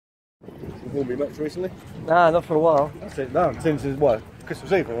Hornby much recently? Nah, not for a while. That's it, no, since what?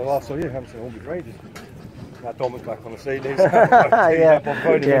 Christmas Eve when I last saw you, I haven't seen Hornby for ages. Now Dom was back on the scene. Yeah,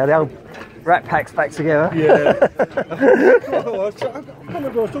 the old Rat Pack's back together. Yeah. I can't remember what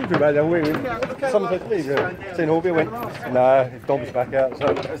I was talking about the other week. Someone said to me, seen Hornby, I went, no, Dom's back out,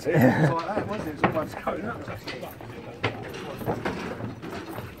 so that's it. It's like that, wasn't it? It's almost going up.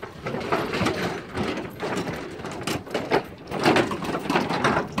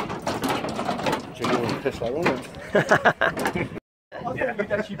 Piss like on it. I thought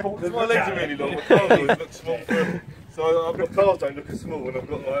you'd actually bought the my legs are really long, but cars always look small for them. So I've got cars don't look as small and I've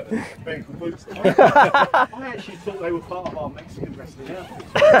got like ankle boots. I actually thought they were part of our Mexican wrestling outfit.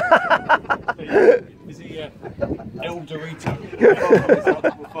 Is he El Dorito?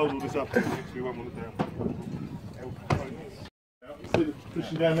 We'll fold all this up and we won't want it down. See the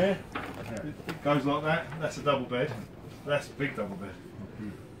pushing down there? It goes like that. That's a double bed. That's a big double bed.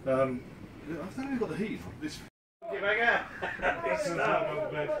 I don't know who got the heat from this. Get back out! This is not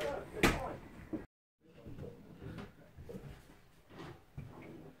double bed.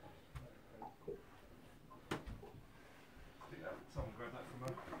 Someone grab that from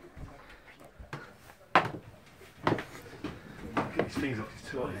her. Get his things off his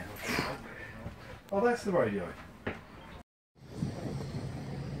toilet. Oh, that's the radio.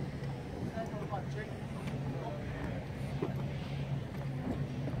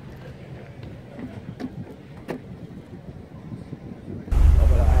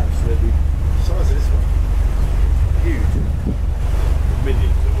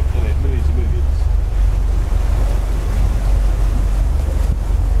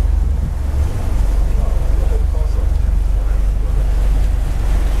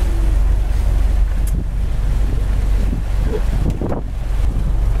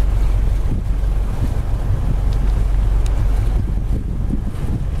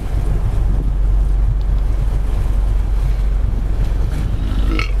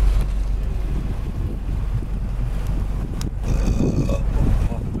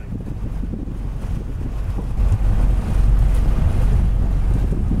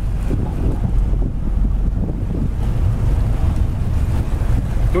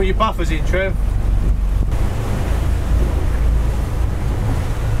 Do you want your buffers in, Trev?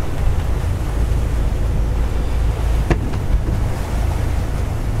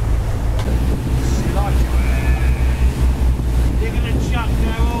 You're going to chuck,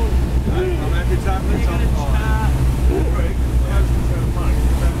 Daryl. I'm happy to have this on.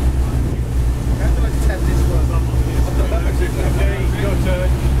 How do I test this first? Okay, your turn.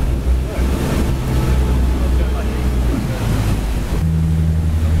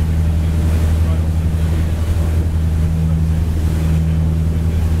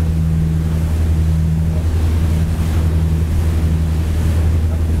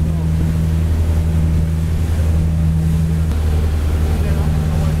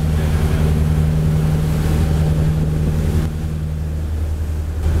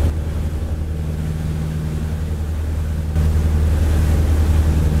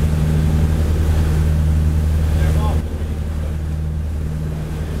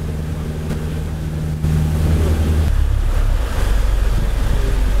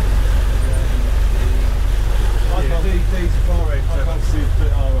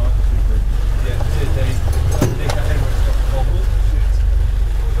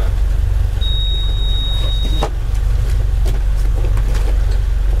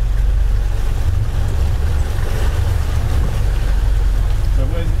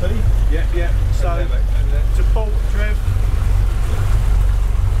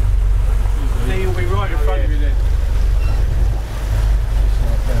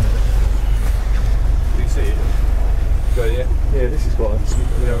 Yeah, this is quite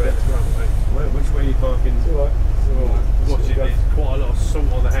which way are you parking? It's alright. Watch it, there's quite a lot of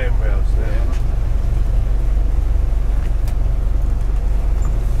salt on the handrails there.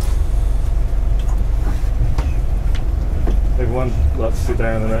 Everyone likes to sit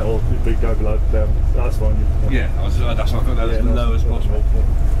down and that, or go below down. That's fine. Yeah, that's why I've got that as low as possible.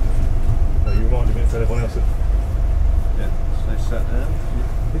 No, you reminded me to tell everyone else that. Yeah, so sat down.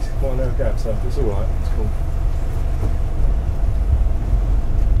 This is quite a narrow gap, so it's alright. It's cool.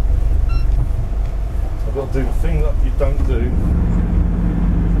 I've got to do the thing that you don't do.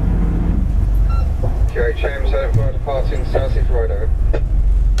 QHM, so departing South East Road, over.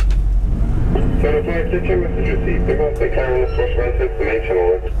 So the flight kitchen message received. Pick up the camera and switch message to main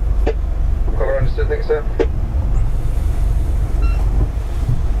channel. Cover understood, thanks sir.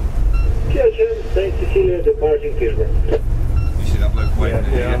 QHM, St. Cecilia departing Peterborough. You see that bloke waiting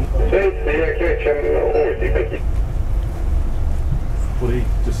QHM, over, thank you. Well, he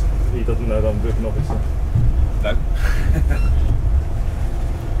just he doesn't know that I'm driven, obviously. No.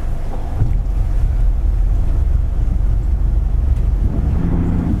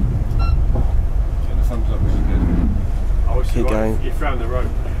 Get the thumbs up, which is good. Keep going. You found the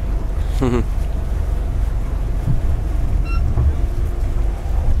rope.